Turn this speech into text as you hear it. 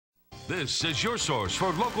This is your source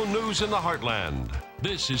for local news in the Heartland.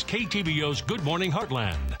 This is KTVO'S Good Morning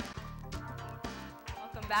Heartland.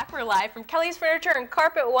 Welcome back. We're live from Kelly's Furniture and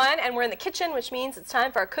Carpet One, and we're in the kitchen, which means it's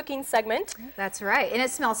time for our cooking segment. That's right, and it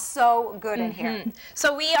smells so good in here.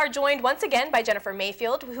 So we are joined once again by Jennifer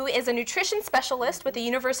Mayfield, who is a nutrition specialist with the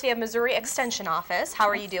University of Missouri Extension Office. How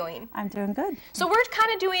are you doing? I'm doing good. So we're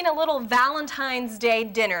kind of doing a little Valentine's Day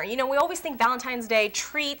dinner. You know, we always think Valentine's Day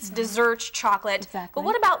treats, desserts, chocolate. Exactly. But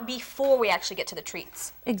what about before we actually get to the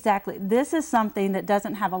treats? Exactly. This is something that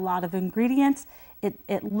doesn't have a lot of ingredients.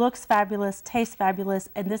 It looks fabulous, tastes fabulous,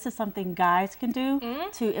 and this is something guys can do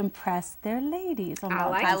to impress their ladies. On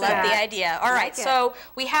I love the idea. All right, so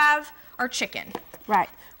we have our chicken. Right.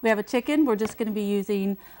 We have a chicken. We're just going to be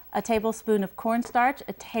using a tablespoon of cornstarch,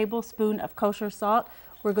 a tablespoon of kosher salt.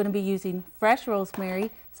 We're going to be using fresh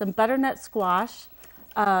rosemary, some butternut squash,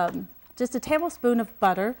 just a tablespoon of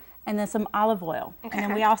butter, and then some olive oil. Okay.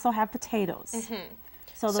 And then we also have potatoes.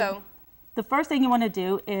 So the first thing you want to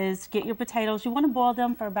do is get your potatoes. You want to boil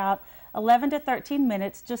them for about 11 to 13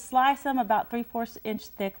 minutes. Just slice them about 3/4 inch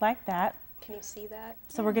thick like that. Can you see that?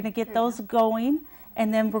 So we're going to get those going,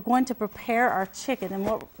 and then we're going to prepare our chicken.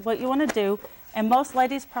 And what you want to do, and most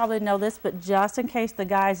ladies probably know this, but just in case the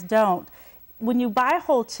guys don't, when you buy a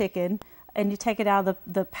whole chicken and you take it out of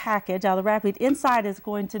the package, out of the wrapping, inside is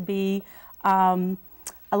going to be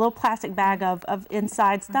a little plastic bag of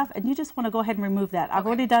inside stuff, and you just want to go ahead and remove that. I've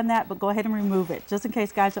already done that, but go ahead and remove it, just in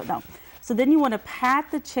case guys don't know. So then you want to pat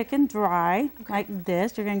the chicken dry like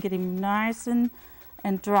this. You're going to get him nice and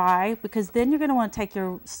dry, because then you're going to want to take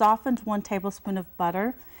your softened 1 tablespoon of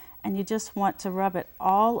butter, and you just want to rub it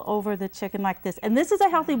all over the chicken like this. And this is a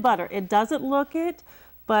healthy butter. It doesn't look it,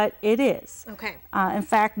 but it is. Okay. In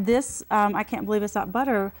fact, this, I can't believe it's not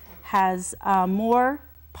butter, has more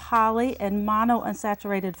poly and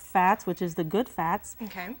monounsaturated fats, which is the good fats,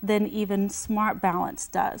 than even Smart Balance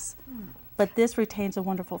does. But this retains a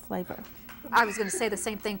wonderful flavor. I was going to say the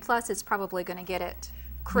same thing, plus it's probably going to get it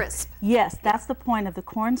crisp. Yes, that's the point of the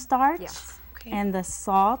cornstarch. Yes. And the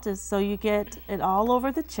salt is so you get it all over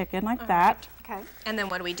the chicken like that. Okay. And then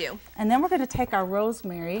what do we do? And then we're going to take our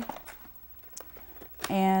rosemary,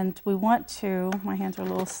 and we want to, my hands are a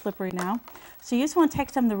little slippery now, so you just want to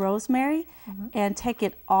take some of the rosemary and take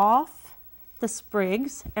it off the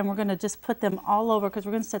sprigs, and we're going to just put them all over, because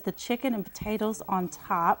we're going to set the chicken and potatoes on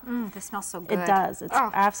top. This smells so good. It does. It's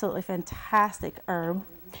absolutely fantastic herb.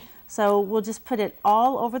 So we'll just put it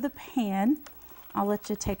all over the pan. I'll let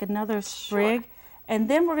you take another sprig. And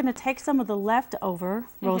then we're going to take some of the leftover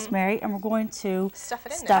rosemary, and we're going to stuff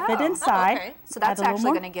it inside. So that's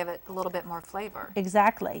actually going to give it a little bit more flavor.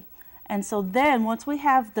 Exactly. And so then once we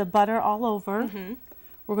have the butter all over,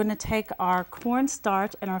 we're going to take our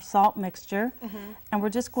cornstarch and our salt mixture, and we're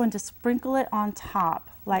just going to sprinkle it on top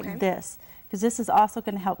like this, because this is also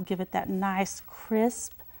going to help give it that nice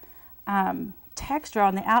crisp texture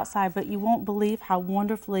on the outside, but you won't believe how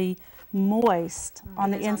wonderfully moist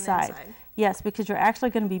on the inside. Yes, because you're actually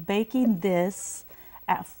going to be baking this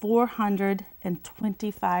at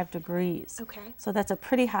 425 degrees. Okay. So that's a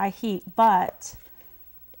pretty high heat, but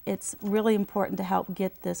it's really important to help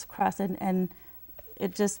get this crust, and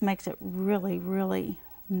it just makes it really, really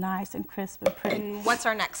nice and crisp and pretty. And what's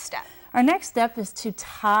our next step? Our next step is to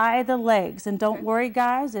tie the legs, and don't worry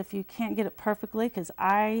guys if you can't get it perfectly, because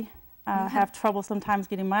I have trouble sometimes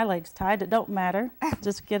getting my legs tied. It don't matter,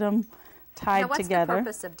 just get them tied together. What's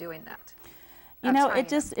the purpose of doing that? You know, it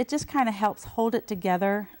just kind of helps hold it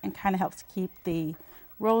together and kind of helps keep the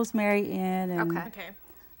rosemary in. And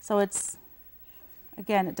so it's,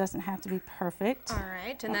 again, it doesn't have to be perfect. All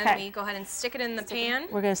right, and then we go ahead and stick it in the pan.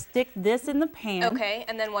 We're going to stick this in the pan. Okay,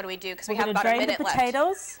 and then what do we do? Because we have about a minute left. We're going to drain the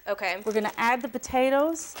potatoes. Okay. We're going to add the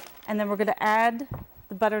potatoes, and then we're going to add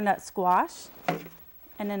the butternut squash.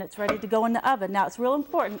 And then it's ready to go in the oven. Now, it's real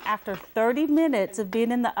important, after 30 minutes of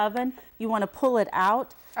being in the oven, you want to pull it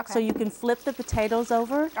out so you can flip the potatoes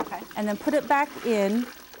over and then put it back in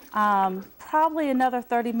probably another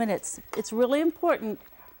 30 minutes. It's really important,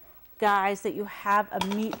 guys, that you have a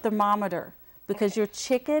meat thermometer, because your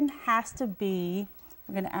chicken has to be,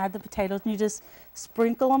 we're going to add the potatoes, and you just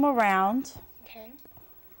sprinkle them around. Okay.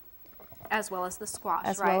 As well as the squash,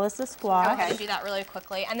 As well as the squash. Okay, do that really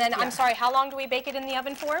quickly. And then, I'm sorry, how long do we bake it in the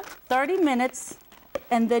oven for? 30 minutes,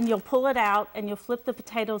 and then you'll pull it out, and you'll flip the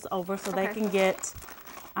potatoes over so they can get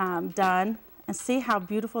done. And see how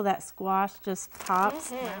beautiful that squash just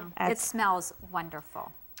pops? It smells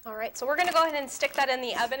wonderful. All right, so we're going to go ahead and stick that in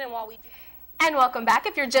the oven, and while we do... And welcome back.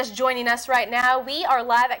 If you're just joining us right now, we are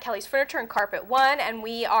live at Kelly's Furniture and Carpet One, and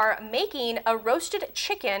we are making a roasted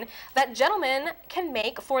chicken that gentlemen can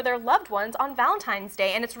make for their loved ones on Valentine's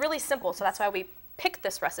Day. And it's really simple, so that's why we picked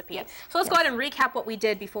this recipe. Yes. So let's go ahead and recap what we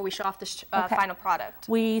did before we show off this final product.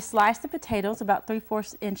 We sliced the potatoes about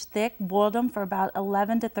 3/4 inch thick, boiled them for about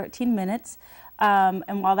 11 to 13 minutes.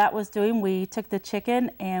 And while that was doing, we took the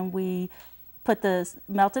chicken and we put the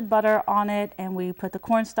melted butter on it, and we put the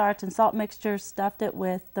cornstarch and salt mixture, stuffed it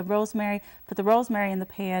with the rosemary, put the rosemary in the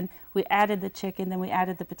pan, we added the chicken, then we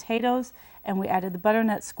added the potatoes, and we added the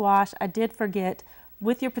butternut squash. I did forget,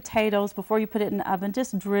 with your potatoes, before you put it in the oven,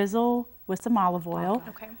 just drizzle with some olive oil.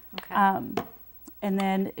 Okay. And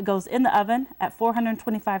then it goes in the oven at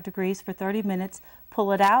 425 degrees for 30 minutes.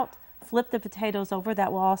 Pull it out, flip the potatoes over.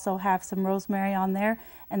 That will also have some rosemary on there,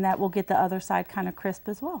 and that will get the other side kind of crisp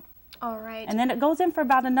as well. All right. And then it goes in for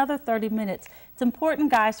about another 30 minutes. It's important,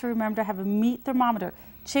 guys, to remember to have a meat thermometer.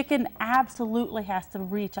 Chicken absolutely has to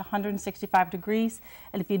reach 165 degrees.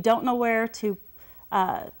 And if you don't know where to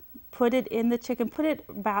put it in the chicken, put it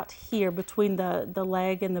about here between the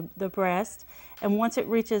leg and the breast. And once it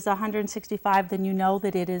reaches 165, then you know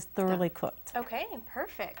that it is thoroughly cooked. Okay,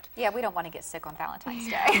 perfect. Yeah, we don't want to get sick on Valentine's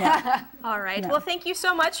Day. All right. Well, thank you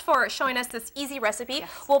so much for showing us this easy recipe. Yes.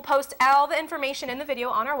 We'll post all the information in the video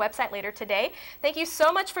on our website later today. Thank you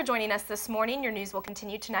so much for joining us this morning. Your news will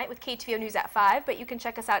continue tonight with KTVO News at 5, but you can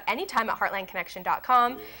check us out anytime at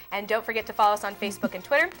heartlandconnection.com. And don't forget to follow us on Facebook and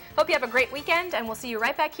Twitter. Hope you have a great weekend, and we'll see you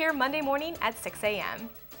right back here Monday morning at 6 a.m.